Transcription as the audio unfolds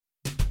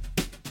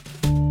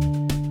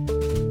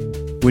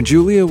When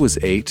Julia was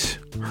 8,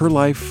 her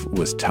life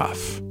was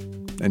tough,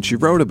 and she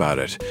wrote about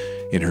it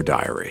in her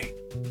diary.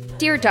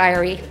 Dear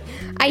diary,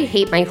 I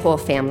hate my whole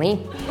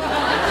family.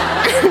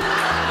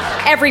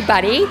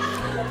 Everybody.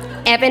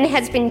 Evan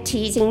has been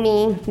teasing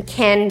me,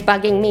 Ken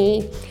bugging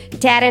me.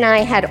 Dad and I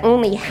had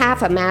only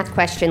half a math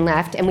question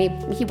left, and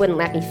he wouldn't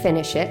let me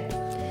finish it.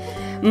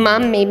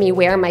 Mom made me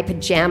wear my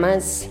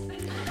pajamas.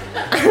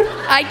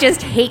 I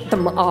just hate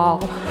them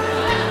all.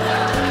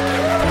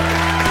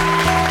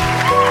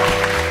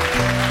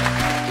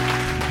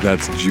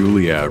 That's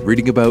Julia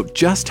reading about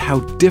just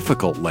how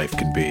difficult life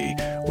can be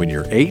when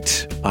you're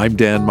 8. I'm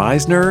Dan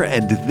Meisner,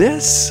 and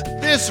this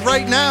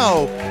right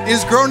now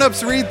is Grown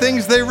Ups Read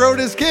Things They Wrote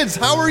as Kids.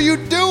 How are you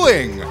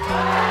doing?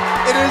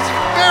 It is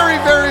very,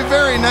 very,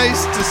 very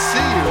nice to see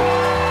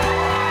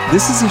you.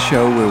 This is a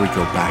show where we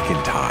go back in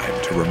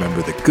time to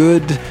remember the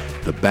good,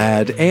 the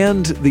bad,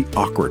 and the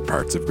awkward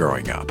parts of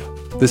growing up.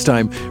 This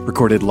time,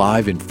 recorded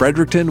live in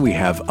Fredericton, we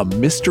have a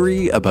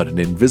mystery about an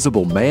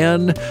invisible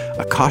man,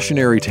 a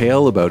cautionary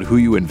tale about who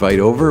you invite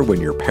over when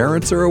your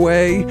parents are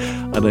away,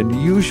 an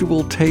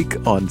unusual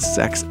take on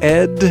sex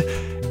ed,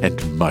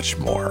 and much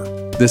more.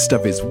 This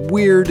stuff is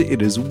weird,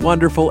 it is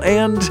wonderful,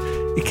 and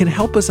it can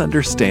help us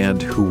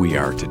understand who we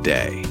are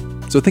today.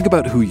 So think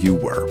about who you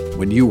were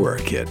when you were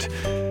a kid,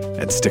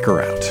 and stick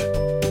around.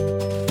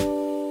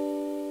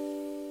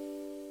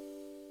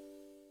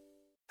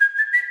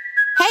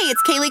 Hey,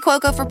 it's Kaylee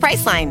Cuoco for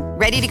Priceline.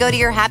 Ready to go to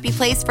your happy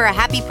place for a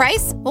happy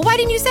price? Well, why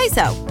didn't you say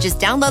so? Just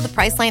download the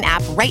Priceline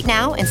app right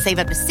now and save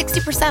up to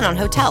 60% on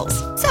hotels.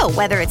 So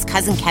whether it's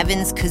Cousin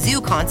Kevin's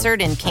Kazoo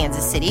Concert in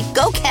Kansas City,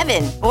 go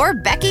Kevin, or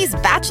Becky's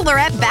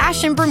Bachelorette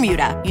Bash in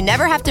Bermuda, you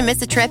never have to miss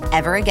a trip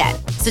ever again.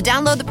 So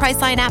download the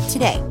Priceline app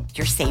today.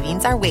 Your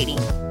savings are waiting.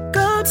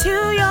 Go to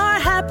your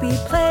happy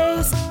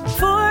place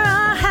for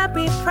a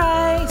happy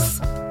price.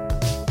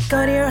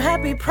 Go to your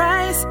happy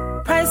price,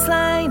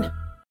 Priceline.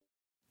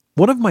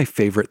 One of my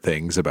favorite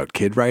things about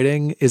kid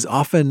writing is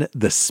often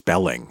the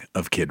spelling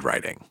of kid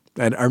writing.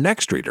 And our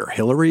next reader,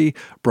 Hillary,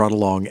 brought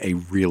along a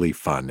really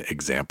fun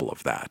example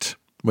of that.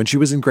 When she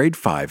was in grade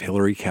 5,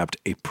 Hillary kept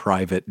a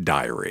private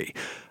diary,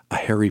 a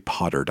Harry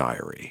Potter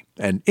diary.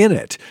 And in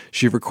it,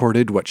 she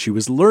recorded what she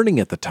was learning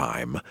at the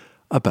time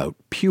about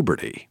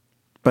puberty.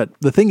 But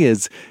the thing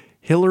is,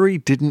 Hillary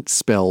didn't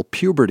spell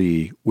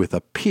puberty with a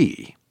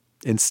P.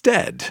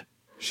 Instead,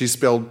 She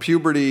spelled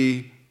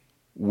puberty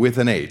with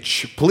an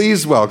H.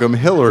 Please welcome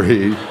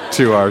Hillary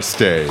to our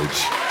stage.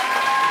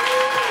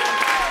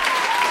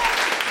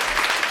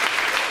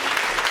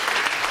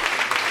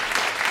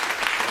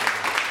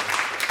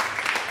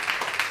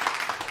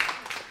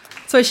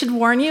 So I should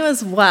warn you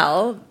as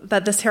well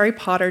that this Harry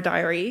Potter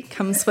diary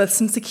comes with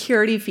some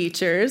security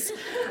features,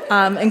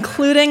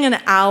 including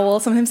an owl.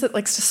 Sometimes it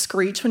likes to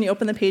screech when you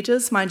open the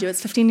pages. Mind you,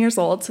 it's 15 years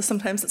old, so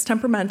sometimes it's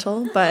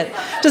temperamental. But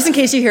just in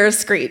case you hear a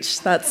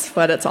screech, that's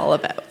what it's all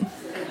about.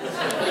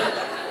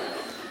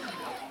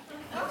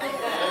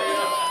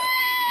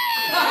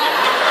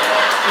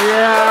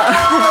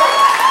 Yeah.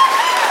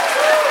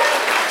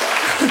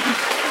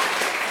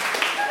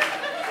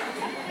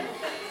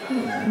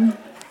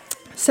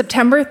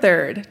 September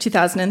 3rd,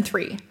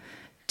 2003.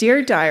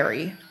 Dear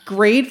Diary,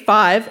 grade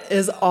 5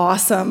 is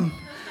awesome.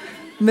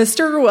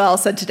 Mr. Ruel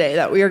said today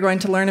that we are going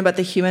to learn about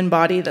the human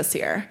body this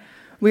year.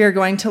 We are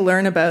going to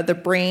learn about the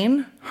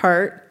brain,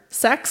 heart,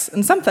 sex,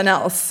 and something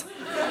else.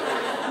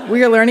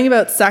 We are learning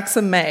about sex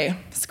in May.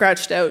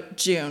 Scratched out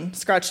June.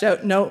 Scratched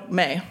out, no,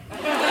 May.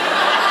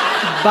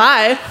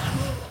 Bye.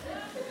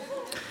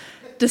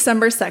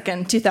 December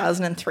 2nd,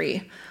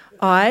 2003.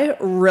 I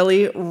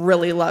really,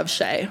 really love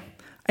Shay.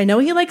 I know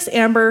he likes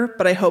Amber,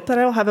 but I hope that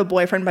I will have a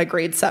boyfriend by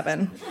grade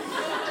 7.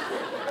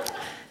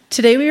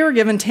 Today we were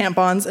given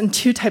tampons and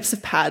 2 types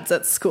of pads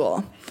at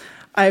school.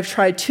 I've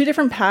tried 2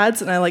 different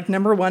pads and I like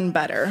number 1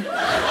 better.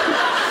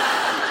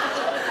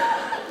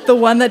 The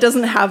one that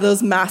doesn't have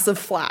those massive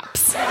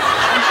flaps.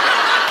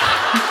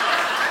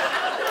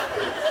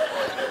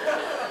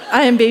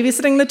 I am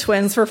babysitting the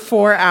twins for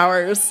 4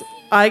 hours.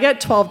 I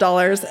get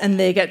 $12 and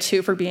they get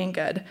 2 for being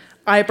good.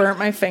 I burnt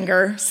my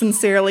finger.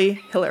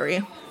 Sincerely,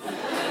 Hillary.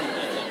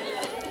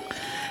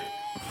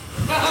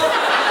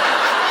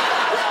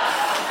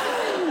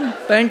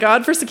 Thank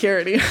God for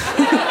security.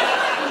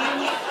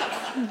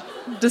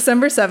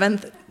 December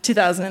 7th,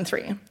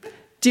 2003.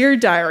 Dear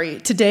Diary,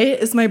 today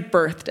is my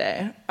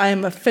birthday. I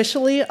am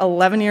officially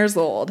 11 years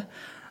old,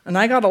 and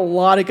I got a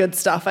lot of good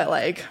stuff I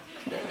like.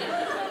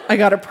 I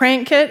got a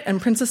prank kit and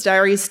Princess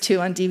Diaries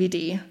 2 on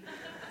DVD.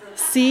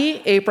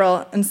 C,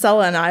 April, and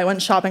Sella and I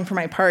went shopping for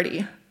my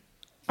party.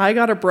 I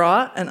got a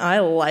bra, and I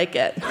like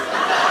it.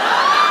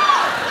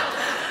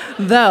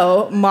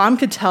 Though, Mom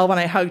could tell when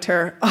I hugged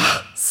her.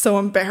 Oh, so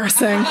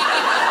embarrassing.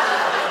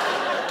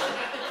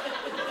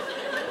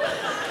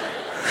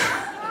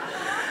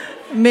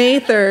 May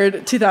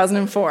 3rd,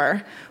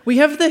 2004. We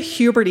have the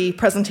Huberty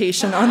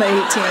presentation on the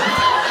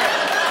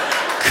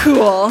 18th.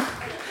 Cool.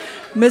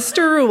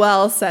 Mr.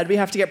 Ruel said we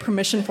have to get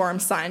permission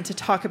forms signed to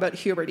talk about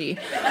Huberty.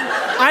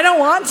 I don't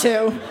want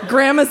to.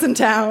 Grandma's in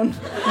town.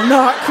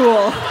 Not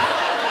cool.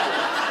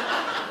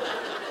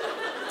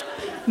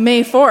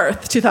 May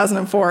 4th,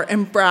 2004,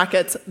 in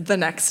brackets, the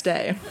next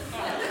day.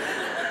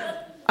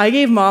 I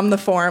gave Mom the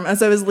form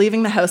as I was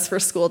leaving the house for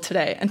school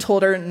today and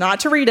told her not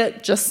to read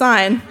it, just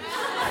sign.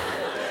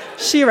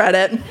 She read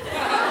it.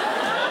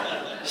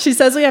 She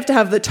says we have to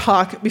have the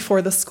talk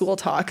before the school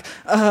talk.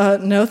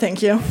 No,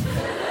 thank you.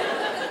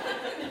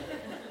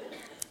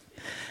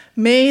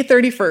 May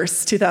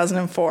 31st,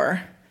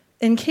 2004.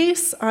 In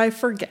case I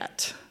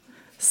forget,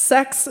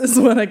 sex is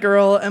when a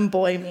girl and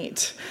boy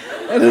meet.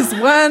 It is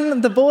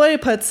when the boy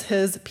puts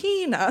his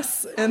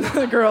penis in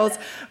the girl's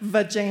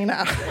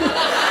vagina.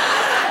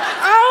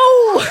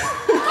 Ow!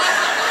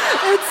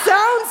 It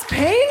sounds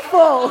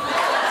painful.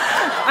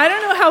 I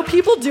don't know how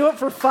people do it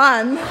for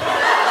fun.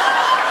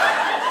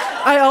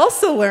 I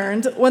also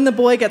learned when the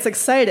boy gets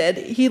excited,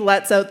 he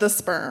lets out the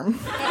sperm.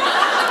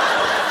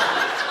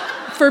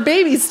 For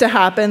babies to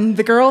happen,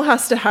 the girl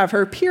has to have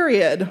her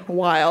period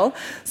while,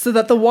 so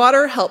that the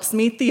water helps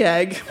meet the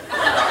egg.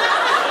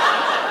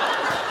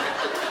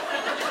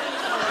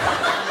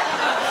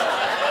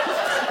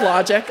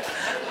 Logic.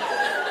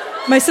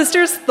 My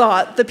sisters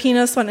thought the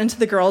penis went into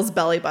the girl's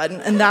belly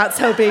button, and that's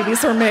how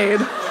babies are made.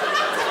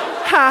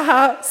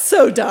 Haha,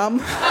 so dumb.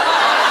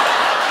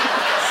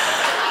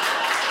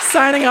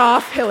 Signing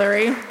off,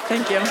 Hillary.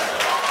 Thank you.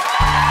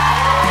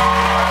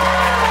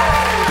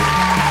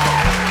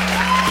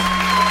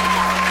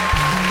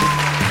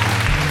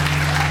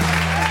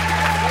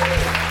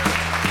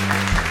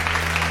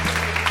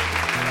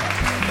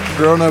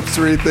 Grown-ups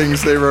read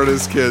things they wrote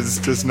as kids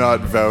does not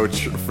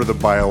vouch for the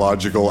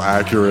biological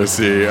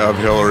accuracy of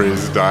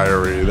Hillary's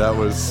diary. That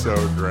was so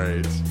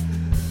great.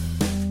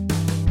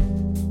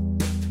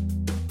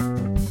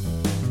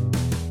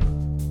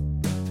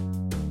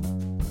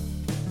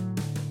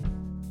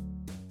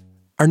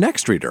 Our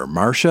next reader,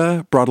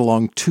 Marcia, brought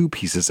along 2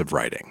 pieces of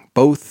writing,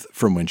 both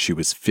from when she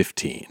was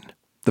 15.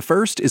 The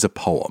first is a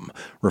poem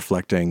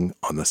reflecting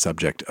on the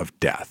subject of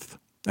death.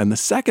 And the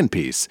second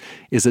piece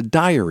is a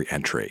diary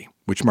entry,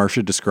 which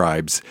Marcia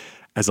describes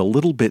as a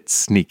little bit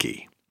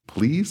sneaky.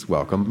 Please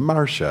welcome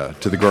Marcia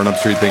to the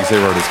Grown-Ups Read Things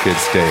They Wrote as Kids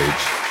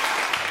stage.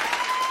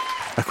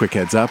 A quick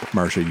heads up,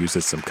 Marcia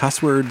uses some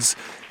cuss words,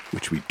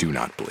 which we do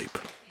not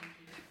bleep.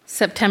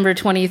 September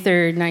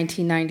 23rd,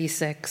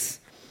 1996.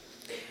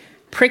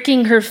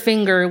 Pricking her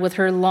finger with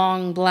her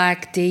long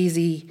black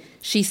daisy,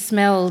 she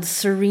smelled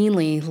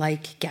serenely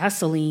like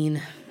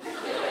gasoline.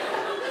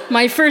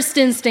 My first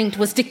instinct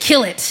was to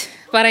kill it,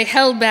 but I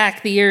held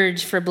back the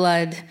urge for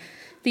blood.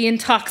 The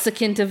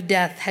intoxicant of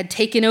death had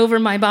taken over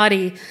my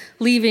body,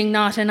 leaving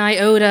not an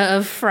iota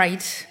of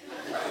fright.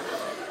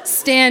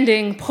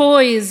 Standing,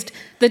 poised,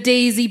 the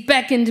daisy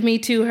beckoned me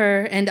to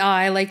her, and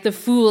I, like the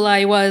fool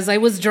I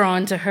was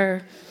drawn to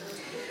her.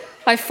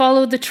 I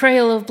followed the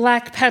trail of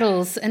black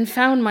petals and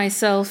found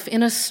myself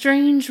in a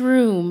strange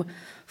room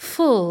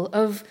full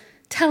of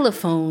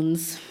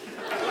telephones.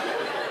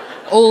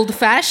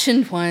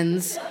 Old-fashioned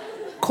ones,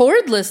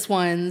 cordless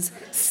ones,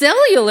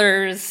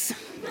 cellulars.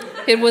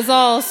 It was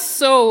all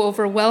so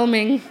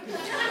overwhelming.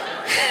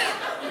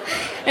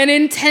 An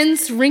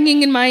intense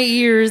ringing in my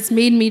ears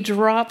made me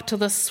drop to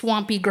the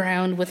swampy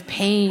ground with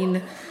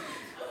pain.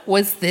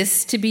 Was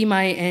this to be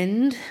my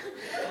end?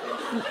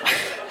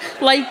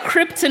 Like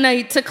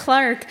kryptonite to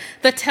Clark,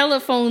 the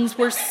telephones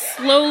were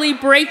slowly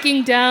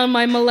breaking down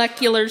my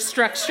molecular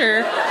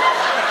structure.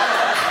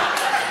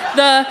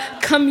 The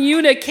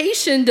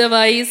communication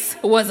device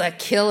was a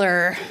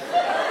killer.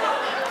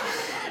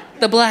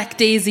 The Black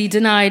Daisy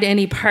denied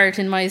any part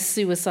in my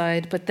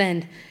suicide, but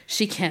then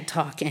she can't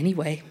talk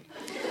anyway.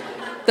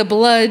 The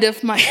blood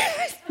of my...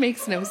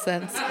 makes no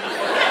sense.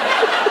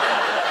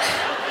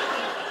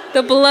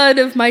 The blood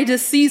of my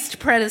deceased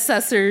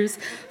predecessors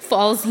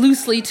falls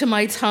loosely to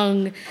my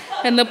tongue,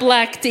 and the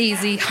Black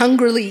Daisy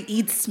hungrily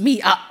eats me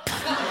up.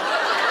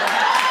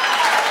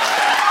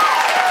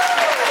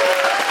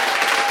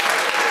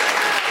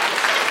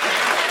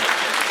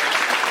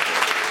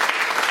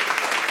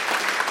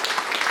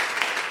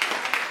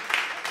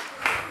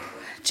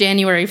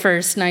 January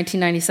 1st,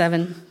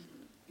 1997.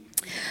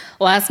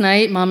 Last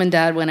night, Mom and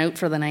Dad went out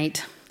for the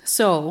night.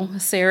 So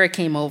Sarah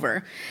came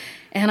over.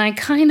 And I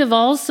kind of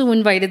also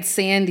invited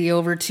Sandy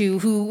over too,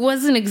 who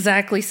wasn't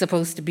exactly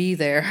supposed to be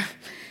there.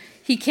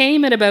 He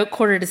came at about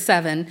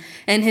 6:45,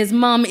 and his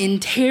mom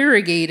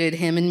interrogated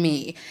him and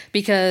me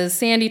because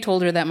Sandy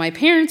told her that my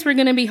parents were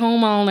going to be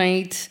home all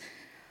night.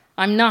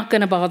 I'm not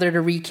going to bother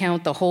to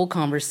recount the whole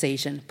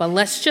conversation, but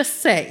let's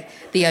just say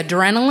the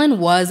adrenaline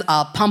was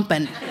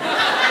a-pumping.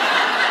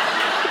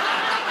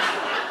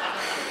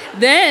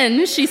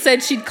 Then she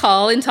said she'd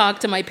call and talk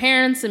to my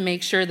parents and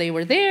make sure they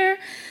were there.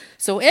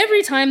 So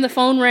every time the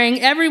phone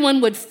rang, everyone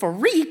would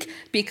freak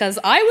because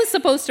I was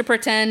supposed to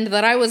pretend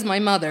that I was my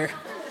mother.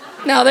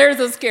 Now there's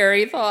a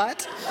scary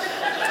thought.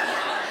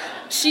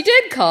 She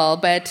did call,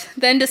 but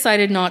then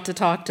decided not to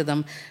talk to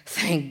them.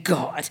 Thank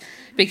God,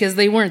 because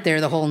they weren't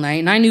there the whole night,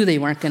 and I knew they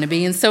weren't going to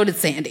be, and so did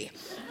Sandy.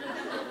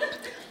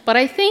 But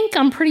I think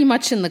I'm pretty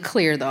much in the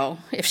clear, though.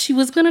 If she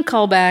was going to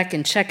call back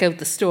and check out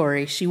the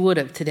story, she would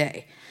have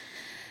today.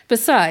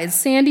 Besides,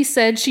 Sandy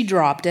said she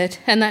dropped it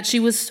and that she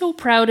was so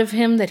proud of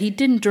him that he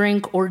didn't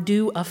drink or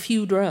do a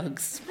few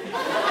drugs.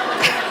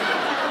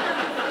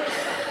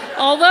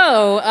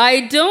 Although,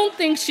 I don't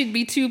think she'd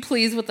be too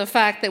pleased with the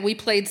fact that we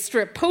played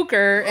strip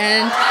poker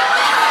and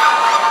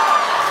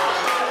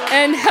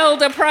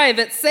held a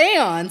private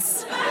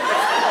seance.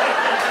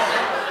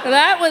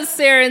 That was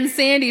Sarah and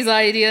Sandy's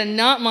idea,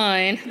 not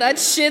mine. That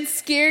shit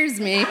scares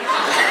me.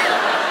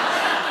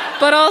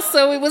 But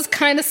also, it was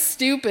kind of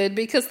stupid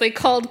because they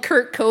called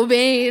Kurt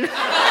Cobain.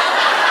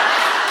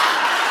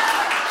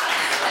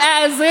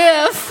 As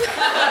if.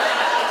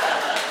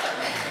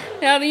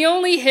 Now, the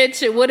only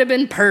hitch, it would have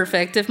been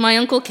perfect if my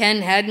Uncle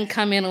Ken hadn't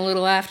come in a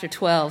little after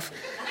 12.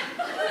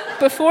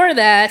 Before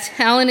that,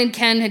 Alan and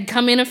Ken had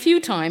come in a few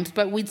times,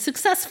 but we'd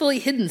successfully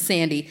hidden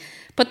Sandy.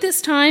 But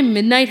this time,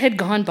 midnight had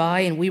gone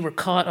by and we were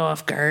caught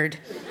off guard.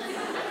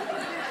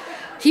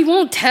 He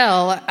won't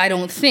tell, I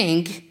don't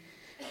think.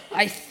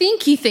 I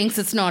think he thinks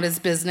it's not his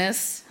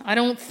business. I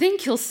don't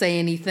think he'll say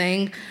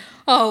anything.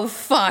 Oh,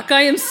 fuck,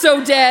 I am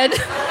so dead.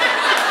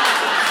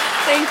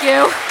 Thank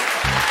you.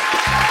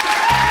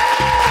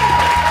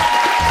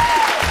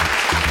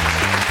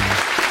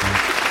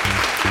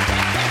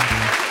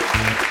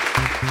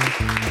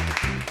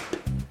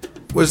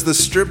 Was the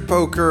strip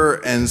poker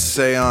and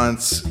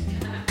seance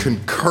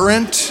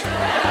concurrent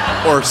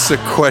or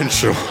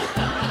sequential?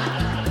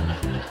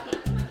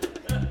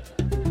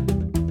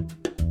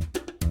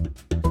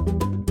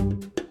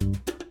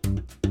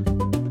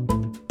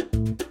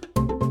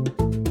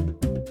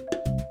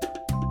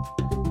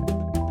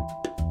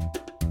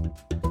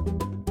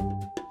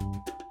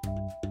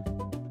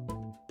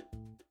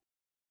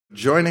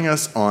 Joining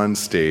us on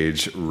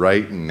stage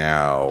right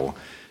now,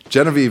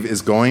 Genevieve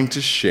is going to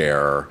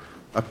share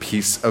a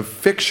piece of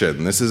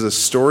fiction. This is a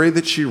story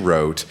that she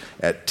wrote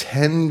at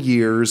 10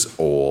 years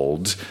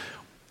old,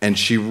 and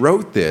she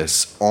wrote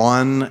this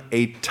on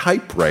a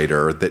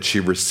typewriter that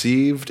she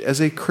received as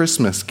a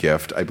Christmas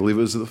gift. I believe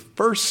it was the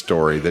first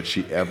story that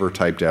she ever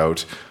typed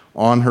out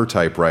on her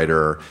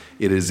typewriter.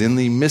 It is in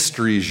the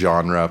mystery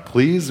genre.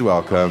 Please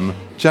welcome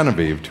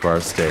Genevieve to our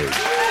stage.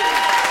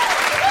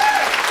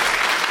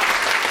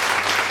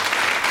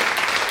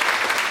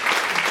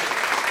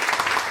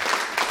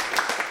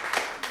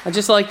 I'd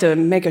just like to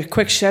make a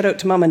quick shout out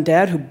to Mom and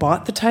Dad who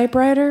bought the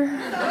typewriter.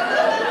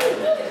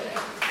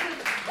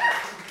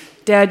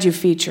 Dad, you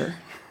feature.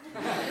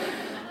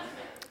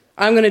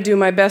 I'm going to do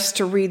my best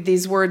to read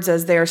these words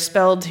as they are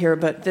spelled here,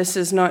 but this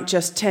is not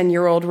just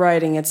 10-year-old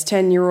writing. It's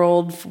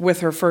 10-year-old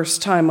with her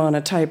first time on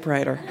a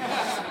typewriter.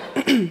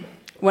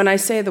 When I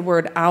say the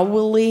word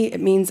owly,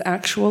 it means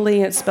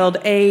actually. It's spelled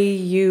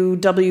A-U-W-I-L-Y.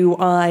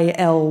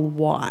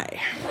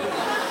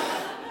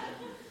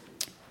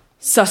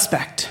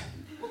 Suspect.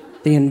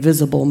 The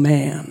Invisible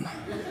Man.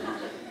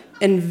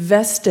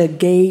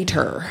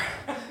 Investigator,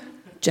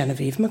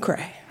 Genevieve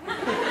McCrae.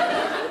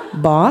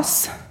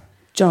 Boss,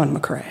 John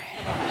McCrae.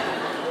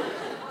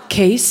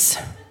 Case,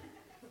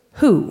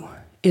 who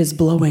is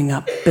blowing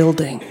up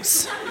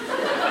buildings?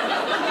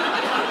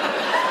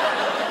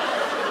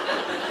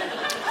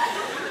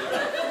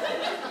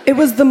 It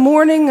was the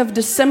morning of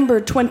December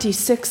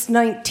 26,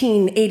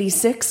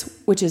 1986,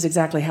 which is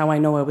exactly how I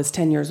know I was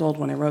 10 years old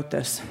when I wrote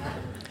this,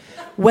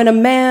 when a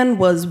man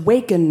was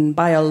wakened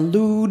by a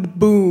lewd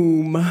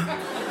boom.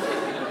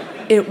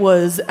 It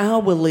was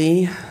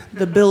owly,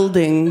 the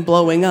building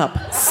blowing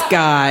up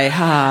sky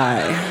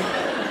high.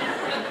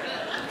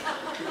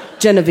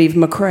 Genevieve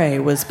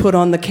McCrae was put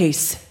on the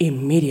case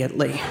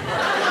immediately.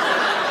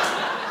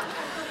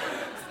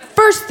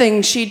 First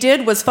thing she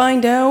did was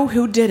find out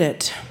who did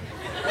it.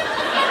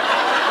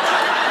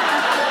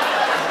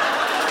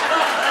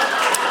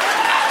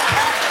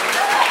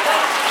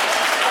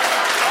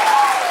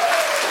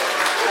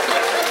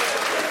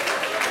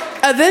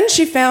 Then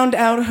she found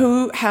out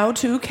how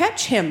to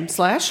catch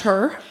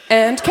him/her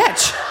and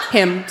catch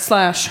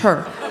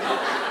him/her.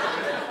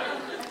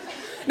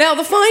 Now,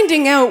 the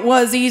finding out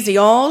was easy.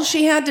 All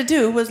she had to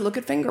do was look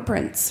at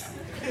fingerprints.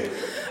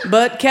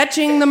 But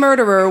catching the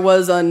murderer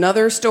was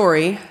another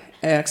story!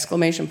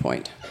 Exclamation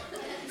point.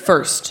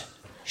 First,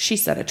 she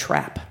set a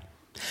trap.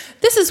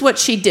 This is what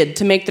she did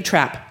to make the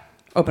trap.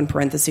 Open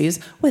parentheses,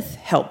 with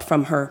help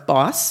from her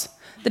boss,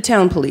 the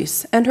town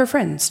police, and her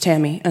friends,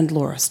 Tammy and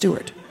Laura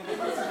Stewart.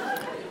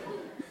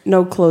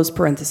 No close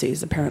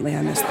parentheses, apparently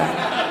I missed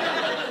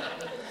that.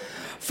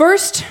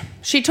 First,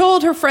 she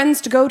told her friends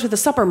to go to the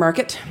supper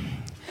market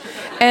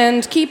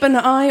and keep an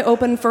eye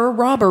open for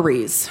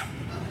robberies.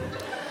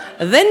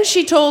 Then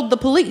she told the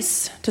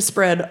police to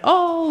spread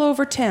all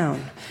over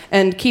town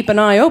and keep an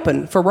eye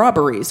open for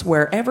robberies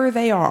wherever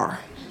they are.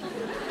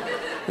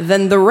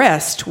 Then the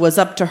rest was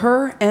up to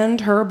her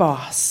and her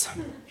boss.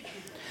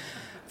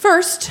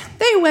 First,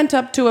 they went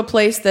up to a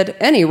place that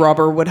any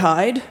robber would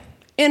hide,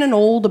 in an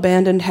old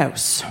abandoned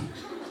house.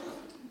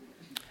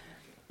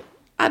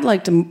 I'd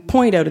like to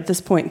point out at this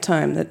point in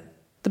time that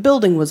the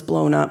building was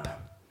blown up.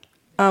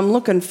 I'm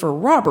looking for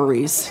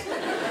robberies.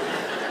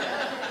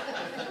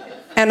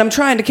 And I'm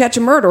trying to catch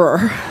a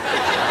murderer.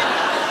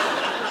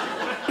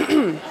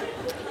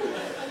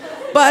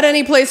 But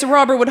any place a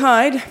robber would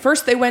hide,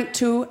 first they went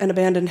to an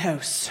abandoned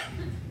house.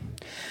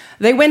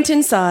 They went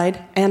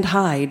inside and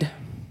hide.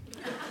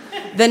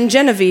 Then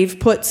Genevieve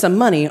put some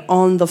money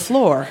on the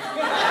floor.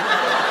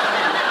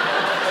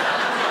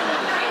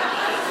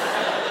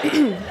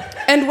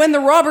 And when the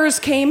robbers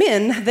came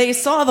in, they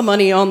saw the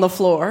money on the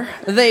floor.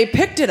 They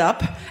picked it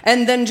up,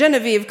 and then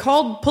Genevieve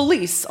called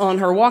police on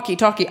her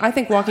walkie-talkie. I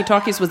think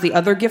walkie-talkies was the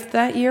other gift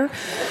that year.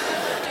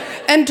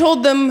 And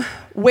told them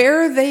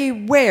where they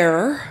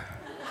were.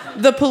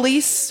 The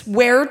police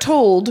were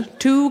told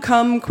to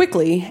come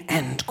quickly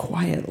and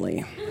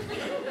quietly.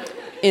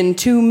 In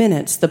 2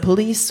 minutes, the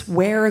police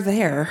were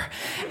there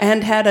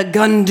and had a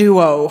gun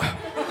duo.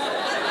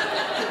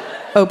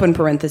 Open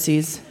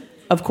parentheses.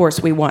 Of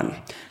course, we won.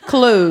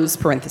 Close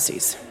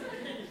parentheses.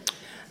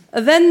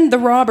 Then the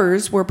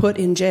robbers were put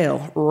in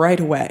jail right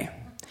away.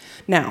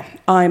 Now,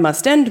 I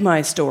must end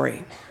my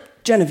story.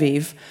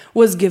 Genevieve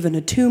was given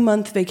a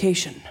 2-month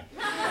vacation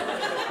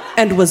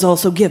and was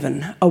also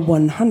given a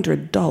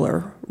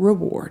 $100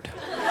 reward.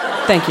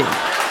 Thank you.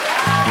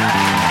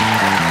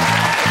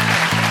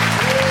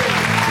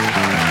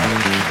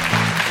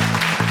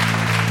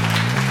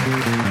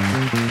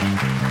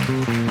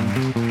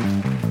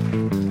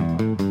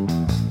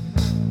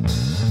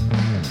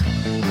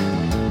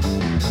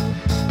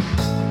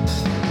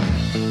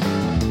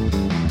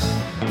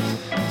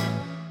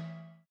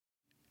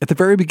 At the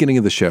very beginning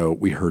of the show,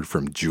 we heard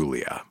from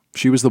Julia.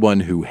 She was the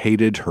one who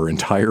hated her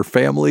entire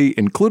family,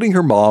 including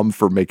her mom,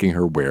 for making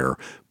her wear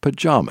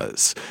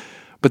pajamas.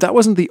 But that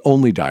wasn't the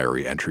only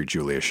diary entry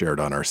Julia shared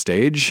on our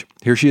stage.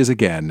 Here she is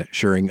again,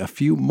 sharing a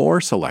few more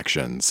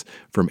selections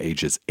from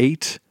ages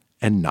 8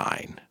 and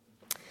 9.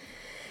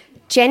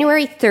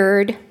 January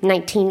 3rd,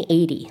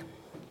 1980.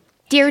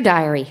 Dear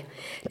Diary,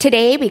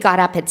 today we got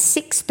up at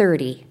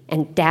 6:30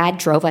 and Dad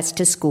drove us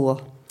to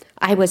school.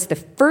 I was the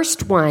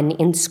first one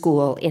in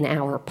school in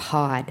our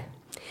pod.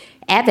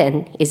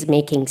 Evan is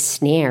making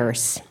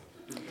snares.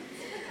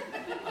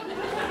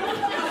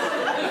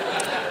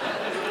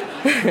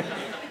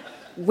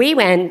 We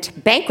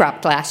went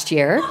bankrupt last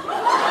year.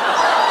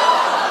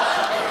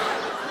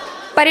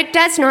 But it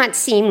does not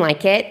seem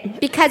like it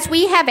because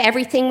we have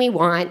everything we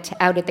want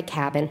out at the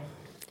cabin.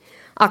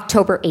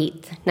 October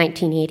 8th,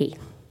 1980.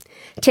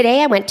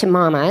 Today I went to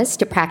Mama's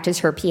to practice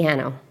her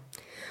piano.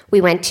 We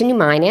went to New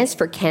Minas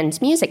for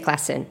Ken's music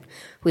lesson.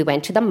 We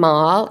went to the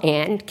mall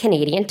and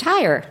Canadian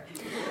Tire.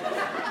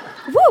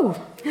 Woo!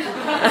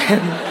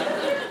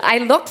 I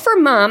looked for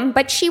Mom,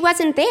 but she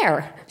wasn't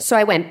there. So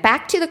I went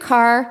back to the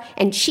car,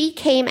 and she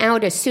came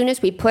out as soon as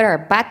we put our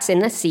butts in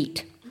the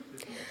seat.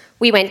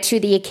 We went to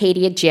the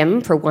Acadia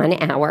gym for 1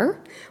 hour.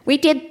 We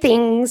did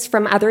things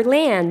from other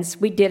lands.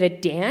 We did a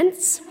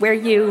dance where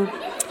you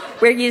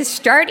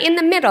start in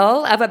the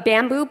middle of a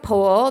bamboo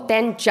pole,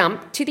 then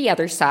jump to the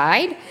other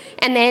side,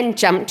 and then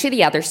jump to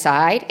the other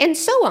side, and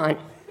so on.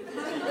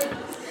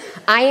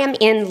 I am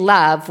in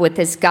love with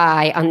this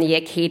guy on the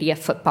Acadia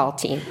football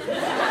team.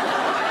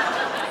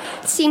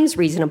 Seems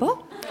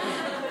reasonable.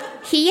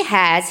 He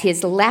has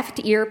his left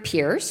ear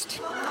pierced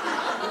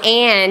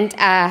and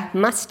a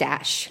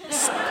mustache.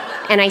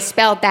 And I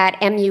spelled that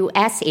M-U-S-H-T-A-C-E.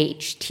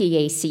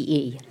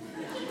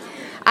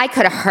 I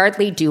could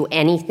hardly do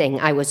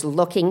anything. I was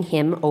looking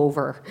him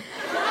over.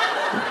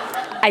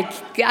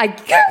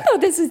 Oh,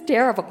 this is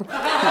terrible.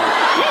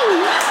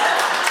 I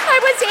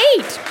was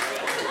 8.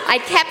 I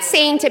kept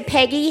saying to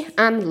Peggy,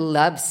 I'm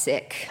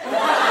lovesick.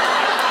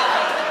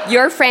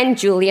 Your friend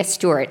Julia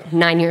Stewart,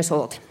 9 years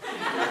old.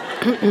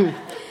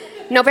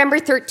 November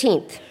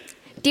 13th.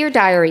 Dear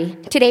Diary,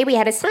 today we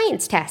had a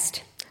science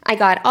test. I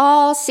got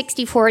all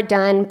 64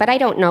 done, but I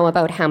don't know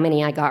about how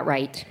many I got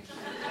right.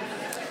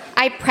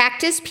 I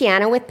practiced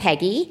piano with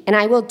Peggy, and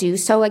I will do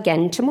so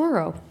again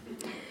tomorrow.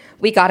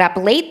 We got up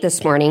late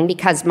this morning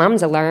because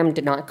Mom's alarm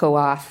did not go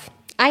off.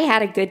 I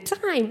had a good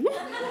time.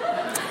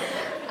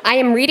 I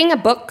am reading a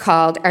book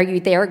called Are You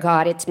There,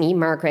 God? It's Me,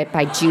 Margaret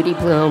by Judy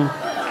Blume.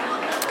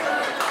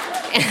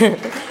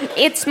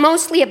 It's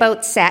mostly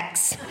about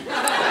sex.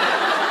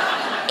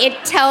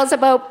 It tells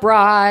about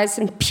bras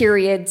and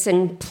periods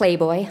and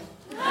Playboy.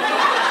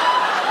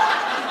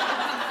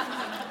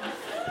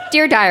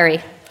 Dear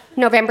Diary,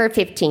 November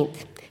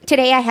 15th.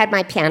 Today I had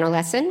my piano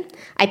lesson.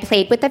 I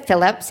played with the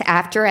Phillips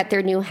after at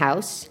their new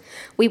house.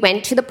 We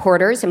went to the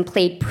Porters and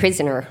played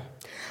Prisoner.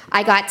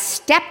 I got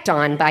stepped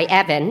on by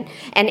Evan,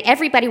 and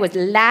everybody was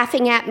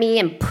laughing at me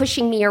and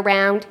pushing me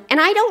around,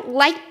 and I don't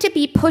like to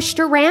be pushed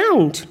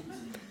around.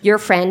 Your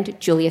friend,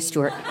 Julia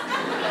Stewart.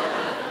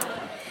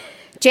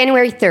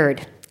 January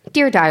 3rd.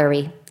 Dear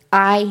Diary,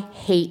 I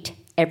hate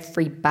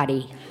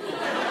everybody.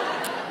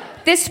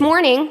 This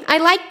morning, I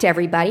liked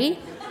everybody.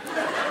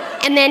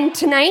 And then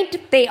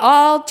tonight, they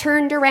all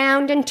turned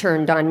around and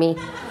turned on me.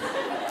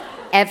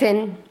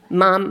 Evan,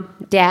 Mom,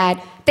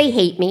 Dad, they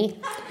hate me.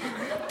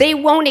 They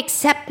won't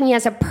accept me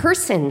as a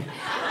person.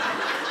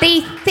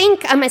 They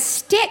think I'm a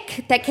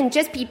stick that can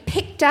just be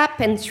picked up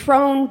and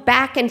thrown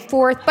back and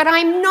forth, but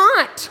I'm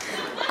not.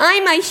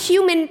 I'm a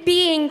human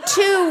being,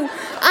 too.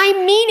 I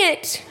mean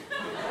it.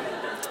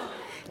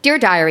 Dear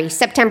Diary,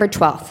 September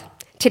 12th.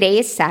 Today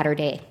is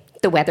Saturday.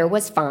 The weather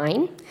was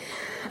fine.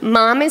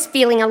 Mom is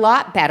feeling a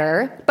lot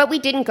better, but we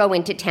didn't go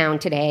into town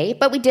today.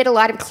 But we did a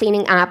lot of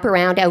cleaning up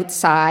around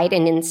outside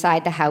and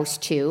inside the house,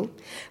 too.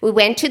 We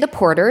went to the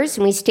Porters,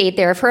 and we stayed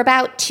there for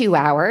about 2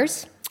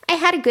 hours. I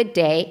had a good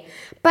day,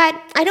 but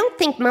I don't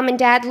think Mom and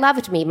Dad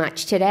loved me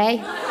much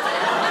today.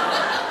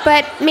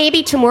 But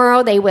maybe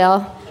tomorrow they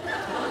will.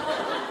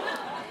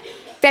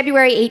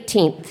 February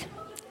 18th.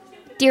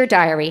 Dear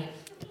Diary,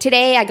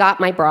 today I got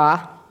my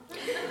bra.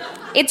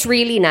 It's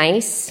really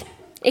nice.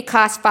 It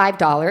cost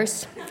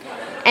 $5.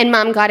 And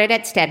Mom got it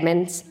at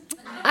Stedman's.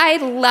 I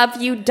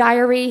love you,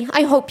 Diary.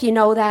 I hope you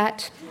know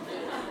that.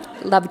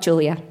 Love,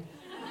 Julia.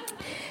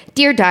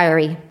 Dear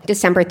Diary,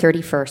 December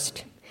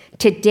 31st.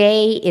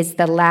 Today is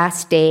the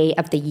last day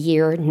of the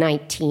year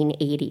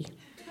 1980.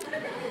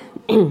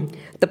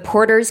 The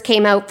Porters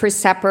came out for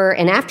supper,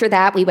 and after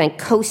that we went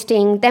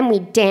coasting. Then we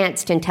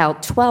danced until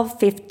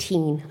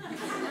 12:15.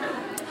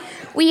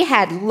 We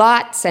had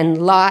lots and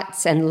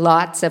lots and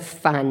lots of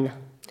fun.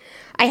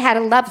 I had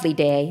a lovely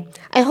day.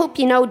 I hope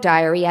you know,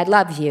 Diary, I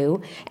love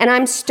you. And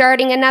I'm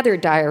starting another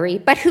diary,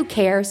 but who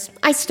cares?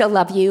 I still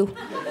love you.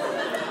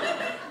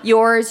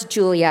 Yours,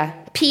 Julia.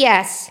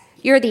 P.S.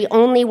 You're the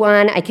only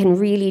one I can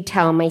really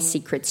tell my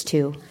secrets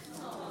to.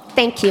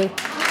 Thank you.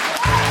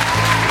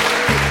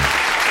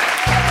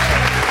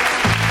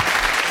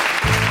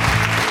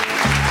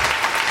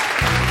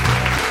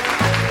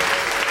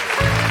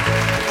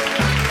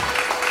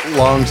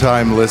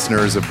 Longtime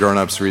listeners of Grown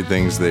Ups Read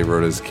Things They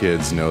Wrote as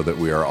Kids know that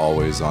we are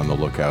always on the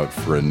lookout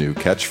for a new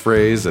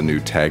catchphrase, a new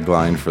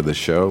tagline for the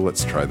show.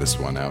 Let's try this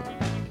one out.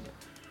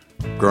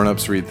 Grown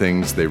Ups Read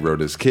Things They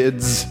Wrote as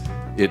Kids.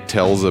 It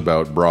tells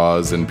about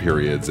bras and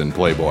periods in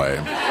Playboy.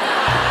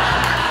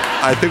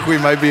 I think we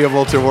might be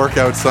able to work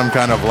out some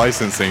kind of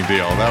licensing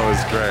deal. That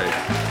was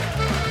great.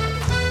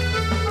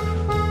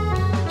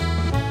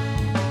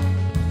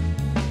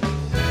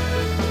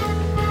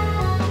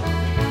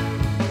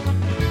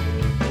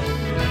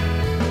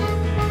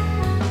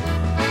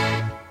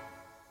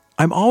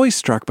 I'm always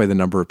struck by the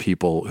number of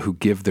people who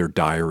give their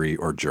diary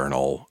or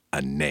journal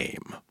a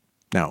name.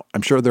 Now,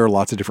 I'm sure there are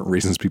lots of different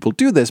reasons people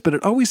do this, but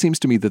it always seems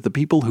to me that the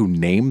people who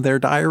name their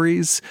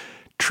diaries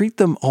treat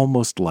them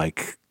almost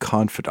like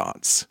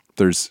confidants.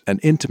 There's an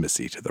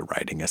intimacy to the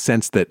writing, a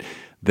sense that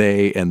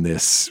they and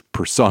this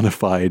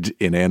personified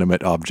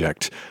inanimate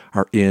object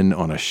are in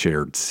on a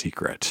shared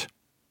secret.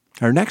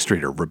 Our next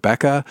reader,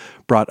 Rebecca,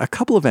 brought a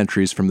couple of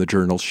entries from the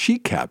journal she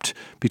kept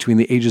between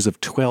the ages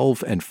of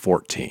 12 and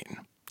 14.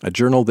 A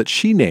journal that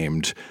she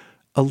named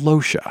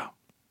Alosha.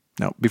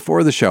 Now,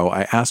 before the show,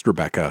 I asked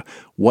Rebecca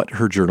what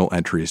her journal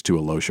entries to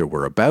Alosha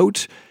were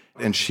about.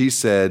 And she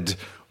said,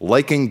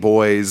 liking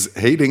boys,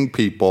 hating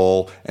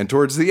people, and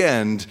towards the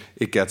end,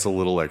 it gets a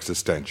little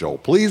existential.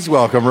 Please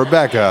welcome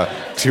Rebecca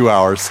to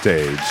our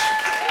stage.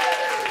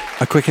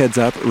 A quick heads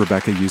up,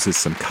 Rebecca uses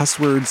some cuss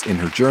words in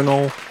her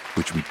journal,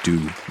 which we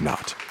do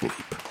not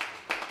bleep.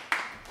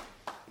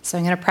 So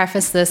I'm going to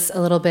preface this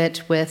a little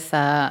bit with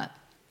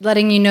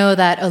letting you know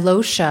that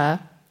Alosha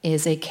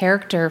is a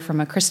character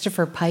from a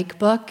Christopher Pike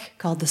book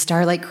called The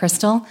Starlight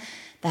Crystal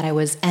that I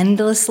was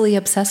endlessly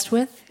obsessed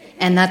with,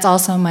 and that's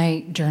also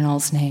my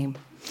journal's name.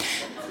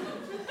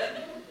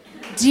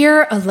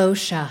 Dear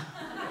Alosha,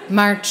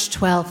 March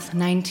 12th,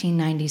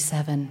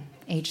 1997,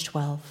 age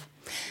 12.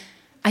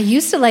 I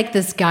used to like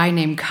this guy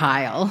named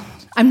Kyle.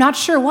 I'm not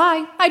sure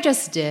why, I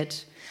just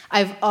did.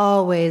 I've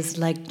always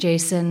liked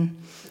Jason,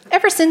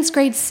 ever since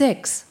grade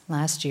 6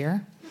 last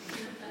year.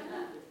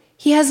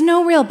 He has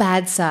no real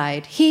bad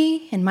side.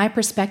 He, in my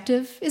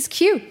perspective, is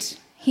cute.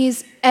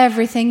 He's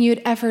everything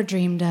you'd ever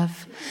dreamed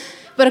of.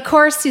 But of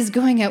course, he's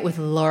going out with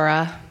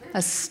Laura,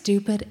 a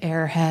stupid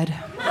airhead.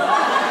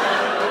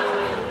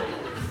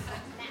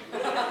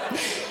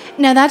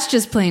 Now, that's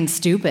just plain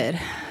stupid.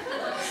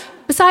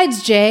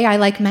 Besides Jay, I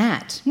like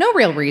Matt. No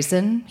real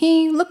reason.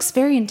 He looks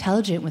very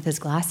intelligent with his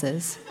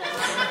glasses.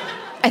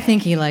 I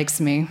think he likes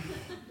me.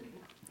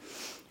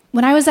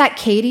 When I was at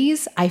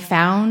Katie's, I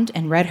found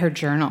and read her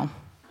journal.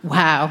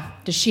 Wow,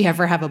 does she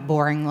ever have a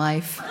boring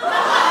life?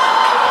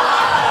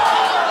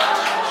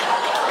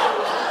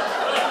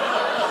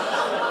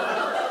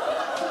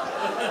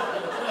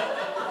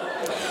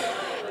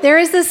 There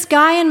is this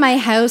guy in my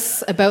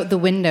house about the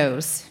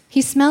windows.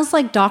 He smells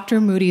like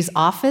Dr. Moody's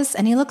office,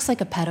 and he looks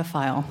like a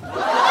pedophile.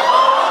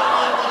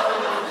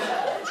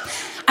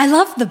 I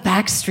love the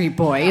Backstreet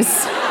Boys.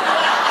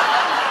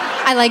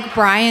 I like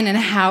Brian and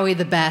Howie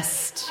the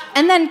best.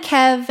 And then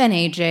Kev and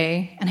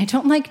AJ. And I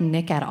don't like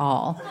Nick at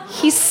all.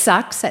 He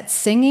sucks at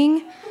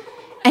singing,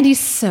 and he's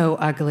so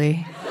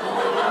ugly.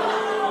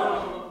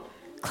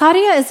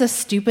 Claudia is a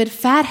stupid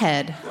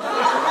fathead.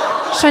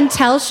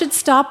 Chantel should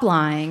stop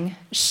lying.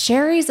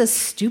 Sherry's a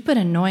stupid,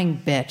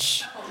 annoying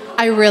bitch.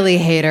 I really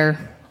hate her.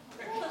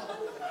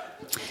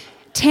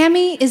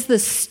 Tammy is the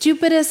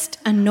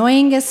stupidest,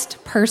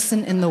 annoyingest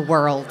person in the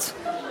world.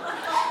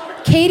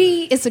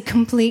 Katie is a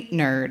complete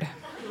nerd.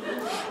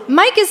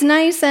 Mike is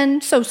nice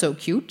and so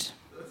cute.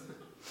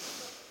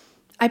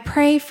 I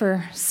pray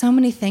for so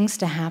many things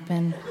to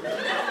happen.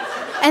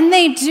 And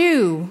they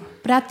do,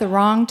 but at the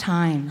wrong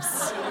times.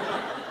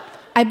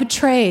 I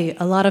betray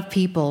a lot of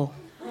people.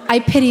 I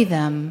pity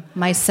them,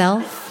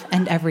 myself,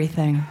 and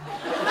everything.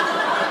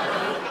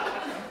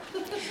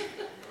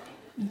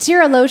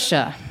 Dear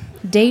Alosha,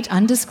 date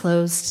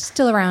undisclosed,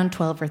 still around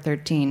 12 or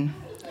 13.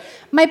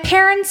 My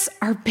parents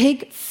are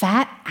big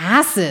fat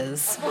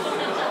asses.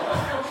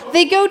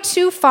 They go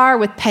too far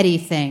with petty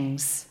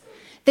things.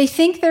 They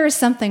think there is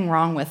something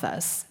wrong with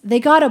us. They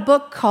got a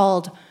book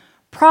called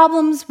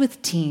Problems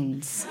with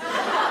Teens.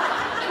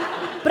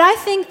 But I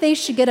think they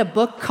should get a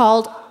book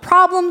called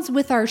Problems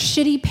with Our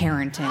Shitty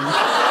Parenting.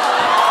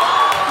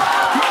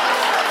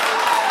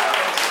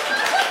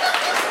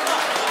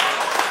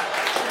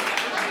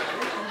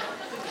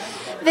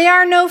 They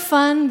are no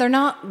fun. They're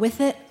not with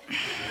it.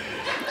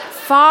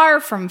 Far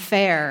from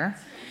fair.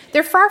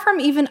 They're far from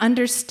even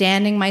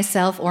understanding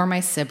myself or my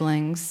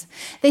siblings.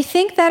 They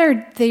think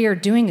that they are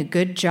doing a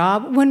good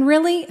job when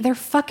really they're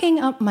fucking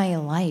up my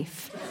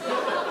life.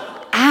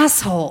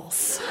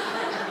 Assholes.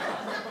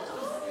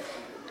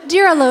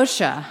 Dear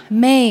Alosha,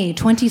 May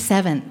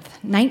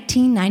 27th,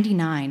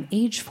 1999,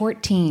 age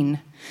 14.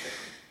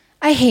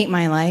 I hate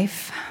my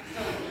life.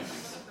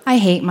 I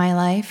hate my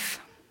life.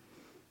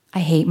 I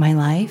hate my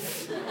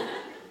life.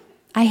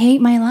 I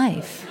hate my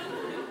life.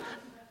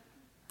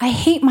 I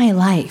hate my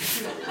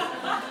life.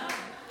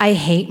 I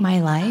hate my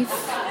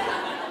life.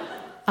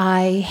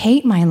 I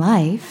hate my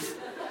life.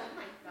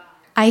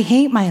 I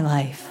hate my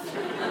life.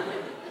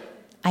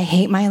 I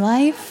hate my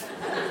life.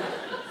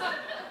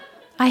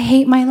 I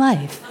hate my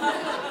life.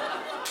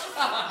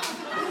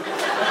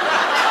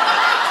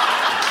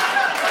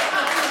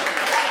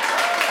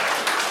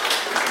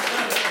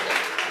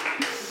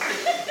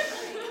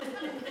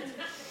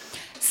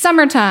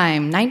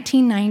 Summertime,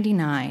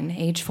 1999,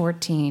 age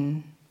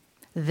 14.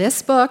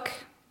 This book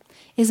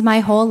is my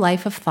whole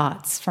life of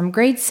thoughts, from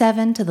grade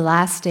 7 to the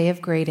last day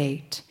of grade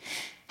 8.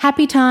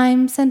 Happy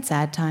times and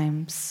sad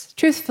times.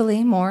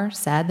 Truthfully, more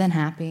sad than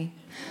happy.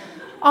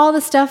 All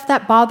the stuff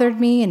that bothered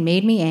me and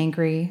made me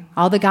angry.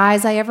 All the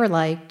guys I ever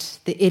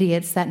liked. The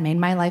idiots that made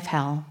my life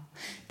hell.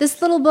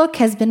 This little book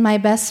has been my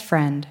best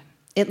friend.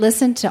 It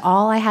listened to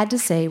all I had to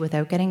say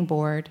without getting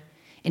bored.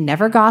 It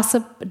never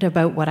gossiped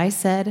about what I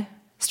said.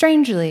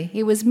 Strangely,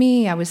 it was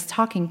me I was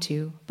talking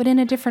to, but in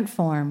a different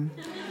form.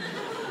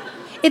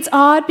 It's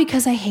odd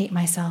because I hate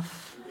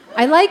myself.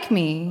 I like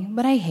me,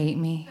 but I hate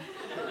me.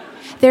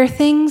 There are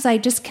things I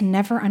just can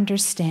never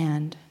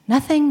understand.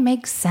 Nothing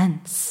makes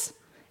sense.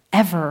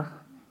 Ever.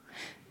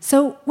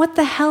 So what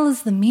the hell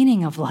is the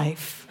meaning of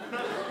life?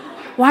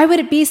 Why would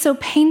it be so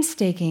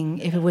painstaking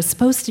if it was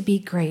supposed to be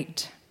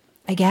great?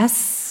 I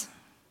guess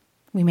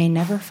we may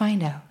never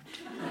find out.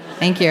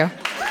 Thank you.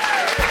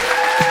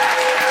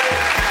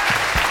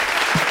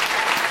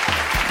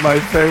 My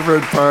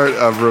favorite part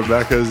of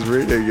Rebecca's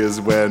reading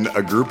is when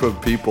a group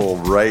of people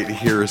right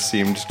here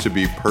seemed to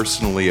be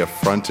personally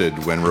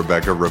affronted when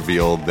Rebecca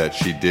revealed that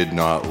she did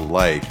not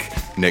like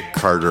Nick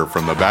Carter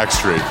from the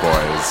Backstreet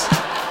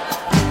Boys.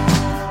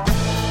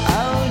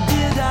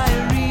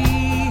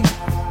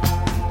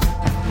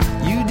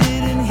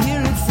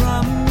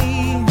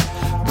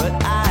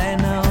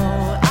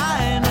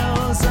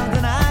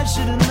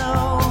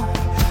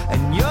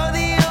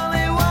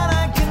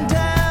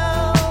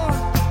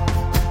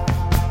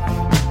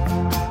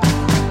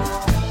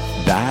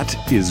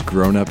 Is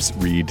Grown-Ups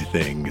Read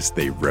Things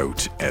They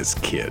Wrote as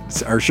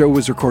Kids. Our show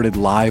was recorded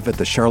live at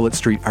the Charlotte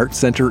Street Arts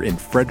Center in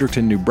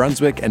Fredericton, New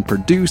Brunswick, and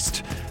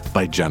produced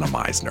by Jenna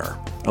Meisner.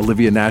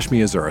 Olivia Nashmi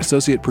is our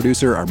associate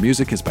producer. Our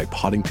music is by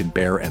Poddington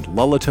Bear and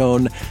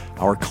Lullatone.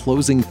 Our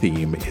closing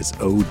theme is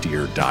Oh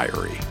Dear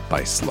Diary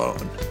by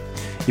Sloan.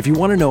 If you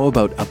want to know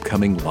about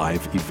upcoming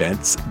live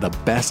events, the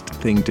best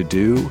thing to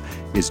do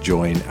is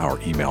join our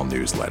email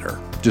newsletter.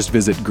 Just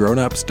visit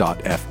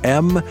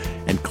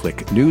grownups.fm and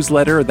click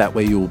newsletter. That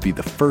way you will be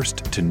the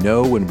first to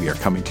know when we are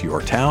coming to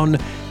your town.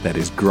 That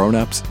is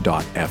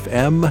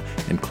grownups.fm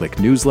and click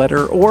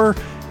newsletter, or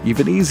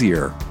even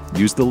easier,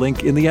 use the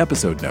link in the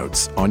episode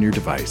notes on your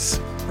device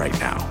right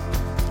now.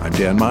 I'm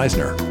Dan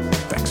Meisner.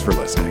 Thanks for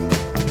listening.